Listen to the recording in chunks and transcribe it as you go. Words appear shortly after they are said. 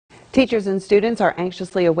Teachers and students are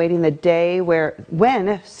anxiously awaiting the day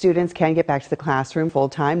when students can get back to the classroom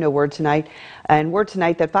full-time. Word tonight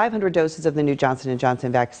that 500 doses of the new Johnson &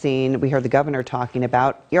 Johnson vaccine we heard the governor talking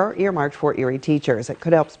about are earmarked for Erie teachers. It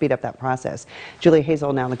could help speed up that process. Julia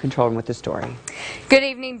Hazel now in the control room with the story. Good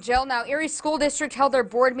evening, Jill. Now, Erie School District held their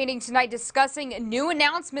board meeting tonight discussing new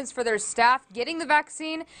announcements for their staff getting the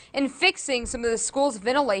vaccine and fixing some of the school's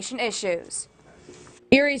ventilation issues.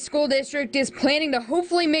 Erie School District is planning to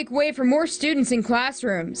hopefully make way for more students in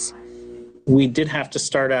classrooms. We did have to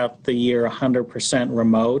start out the year 100%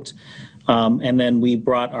 remote, and then we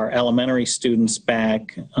brought our elementary students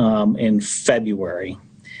back in February.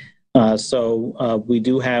 So we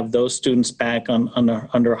do have those students back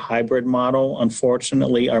under a hybrid model.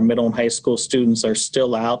 Unfortunately, our middle and high school students are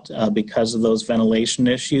still out because of those ventilation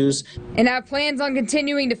issues. And have plans on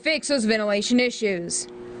continuing to fix those ventilation issues.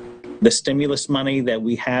 The stimulus money that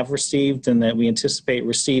we have received and that we anticipate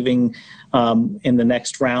receiving in the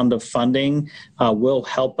next round of funding will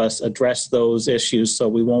help us address those issues so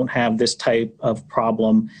we won't have this type of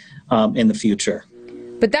problem in the future.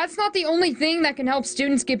 But that's not the only thing that can help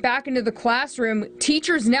students get back into the classroom.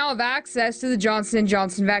 Teachers now have access to the Johnson &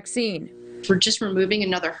 Johnson vaccine. We're just removing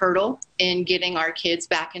another hurdle in getting our kids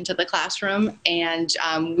back into the classroom, and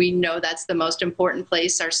we know that's the most important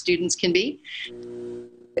place our students can be.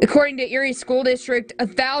 According to Erie School District,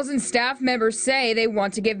 1,000 staff members say they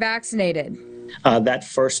want to get vaccinated. That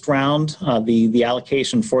first round, the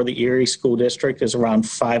allocation for the Erie School District is around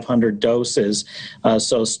 500 doses.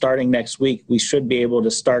 So starting next week, we should be able to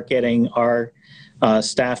start getting our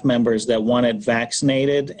staff members that want it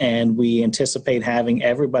vaccinated, and we anticipate having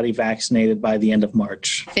everybody vaccinated by the end of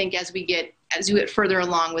March. I think as we get further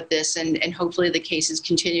along with this and hopefully the cases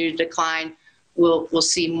continue to decline, we'll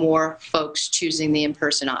see more folks choosing the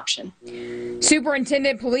in-person option.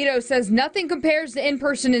 Superintendent Polito says nothing compares to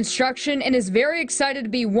in-person instruction and is very excited to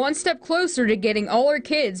be one step closer to getting all our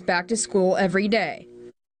kids back to school every day.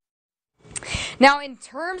 Now, in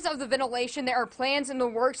terms of the ventilation, there are plans in the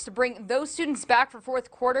works to bring those students back for fourth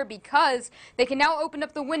quarter because they can now open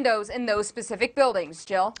up the windows in those specific buildings.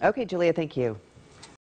 Jill? Okay, Julia, thank you.